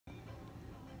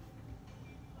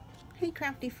Hey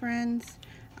crafty friends,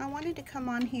 I wanted to come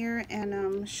on here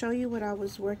and show you what I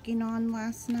was working on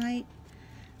last night.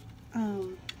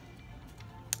 Um,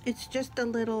 it's just a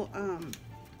little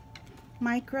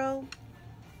micro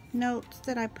notes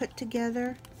that I put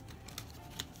together,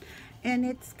 and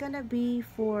it's gonna be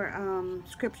for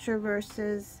scripture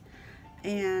verses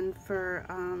and for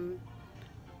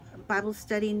Bible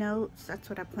study notes.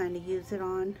 That's what I plan to use it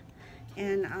on.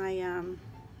 And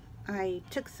I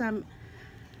took some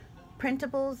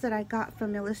printables that I got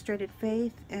from Illustrated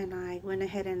Faith, and I went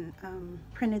ahead and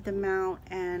printed them out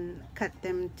and cut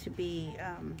them to be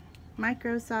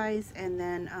micro size, and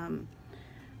then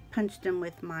punched them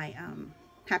with my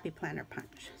Happy Planner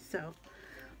punch. So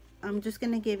I'm just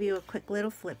going to give you a quick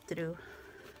little flip through.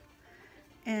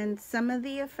 And some of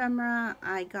the ephemera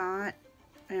I got,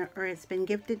 or it's been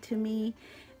gifted to me.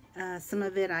 Some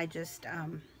of it I just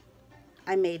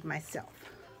I made myself.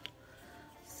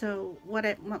 So what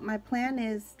my plan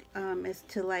is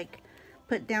to like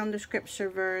put down the scripture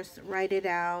verse, write it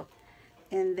out,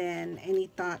 and then any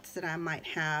thoughts that I might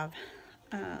have.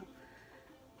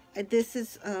 This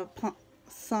is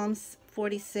Psalms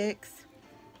 46.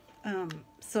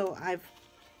 So I've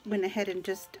went ahead and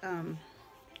just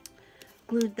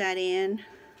glued that in.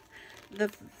 The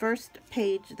first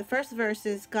page, the first verse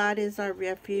is, God is our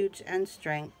refuge and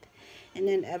strength, and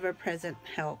an ever-present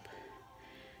help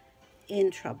in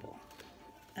trouble.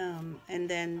 And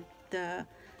then the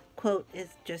quote is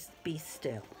just be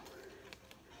still.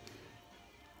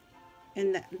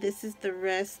 And this is the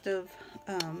rest of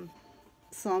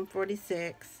Psalm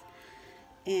 46.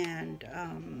 And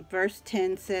verse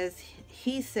 10 says,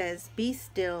 he says, be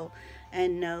still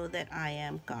and know that I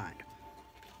am God.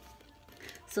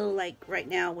 So like right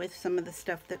now with some of the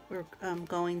stuff that we're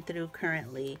going through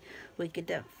currently, we could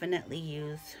definitely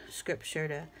use scripture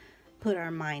to put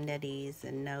our mind at ease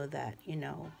and know that, you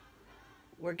know,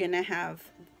 we're going to have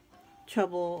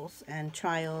troubles and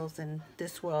trials, and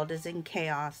this world is in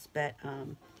chaos, but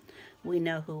we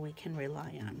know who we can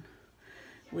rely on.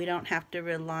 We don't have to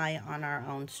rely on our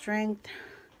own strength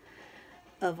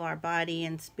of our body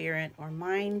and spirit or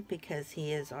mind, because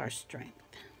He is our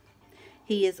strength.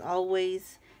 He is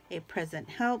always a present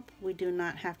help. We do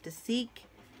not have to seek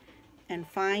and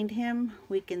find Him.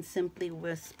 We can simply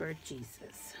whisper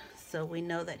Jesus. So we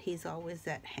know that He's always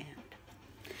at hand.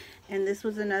 And this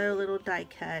was another little die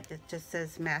cut. It just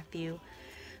says Matthew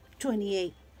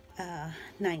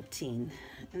 28:19.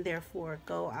 And therefore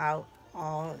go out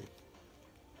all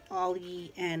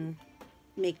ye and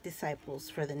make disciples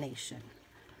for the nation.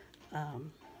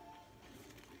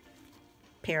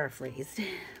 Paraphrased,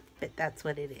 but that's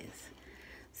what it is.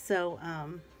 So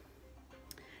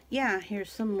yeah, here's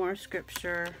some more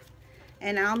scripture,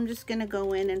 and I'm just gonna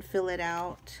go in and fill it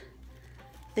out.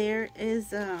 There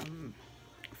is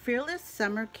Fearless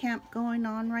Summer Camp going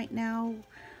on right now.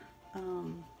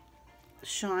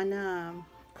 Shauna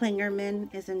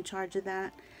Klingerman is in charge of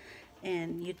that,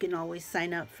 and you can always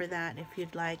sign up for that if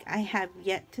you'd like. I have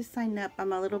yet to sign up.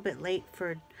 I'm a little bit late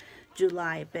for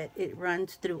July, but it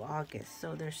runs through August,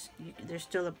 so there's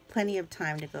still plenty of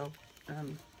time to go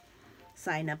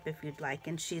sign up if you'd like.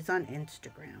 And she's on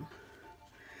Instagram.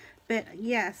 But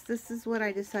yes, this is what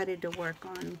I decided to work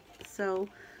on. So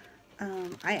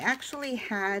I actually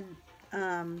had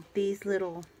these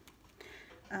little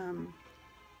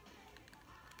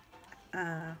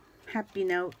happy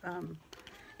note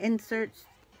inserts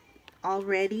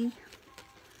already.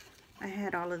 I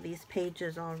had all of these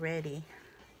pages already.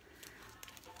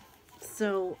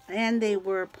 So, and they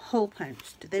were hole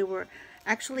punched. They were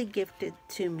actually gifted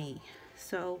to me.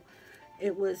 So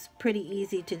it was pretty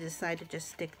easy to decide to just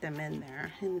stick them in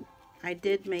there. And I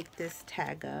did make this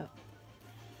tag up.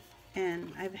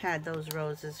 And I've had those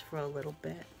roses for a little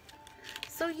bit.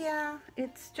 So yeah,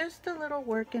 it's just a little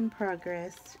work in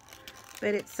progress.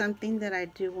 But it's something that I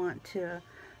do want to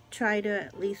try to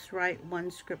at least write one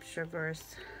scripture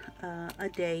verse a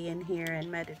day in here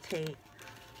and meditate.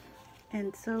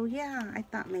 And so yeah, I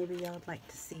thought maybe y'all would like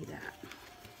to see that.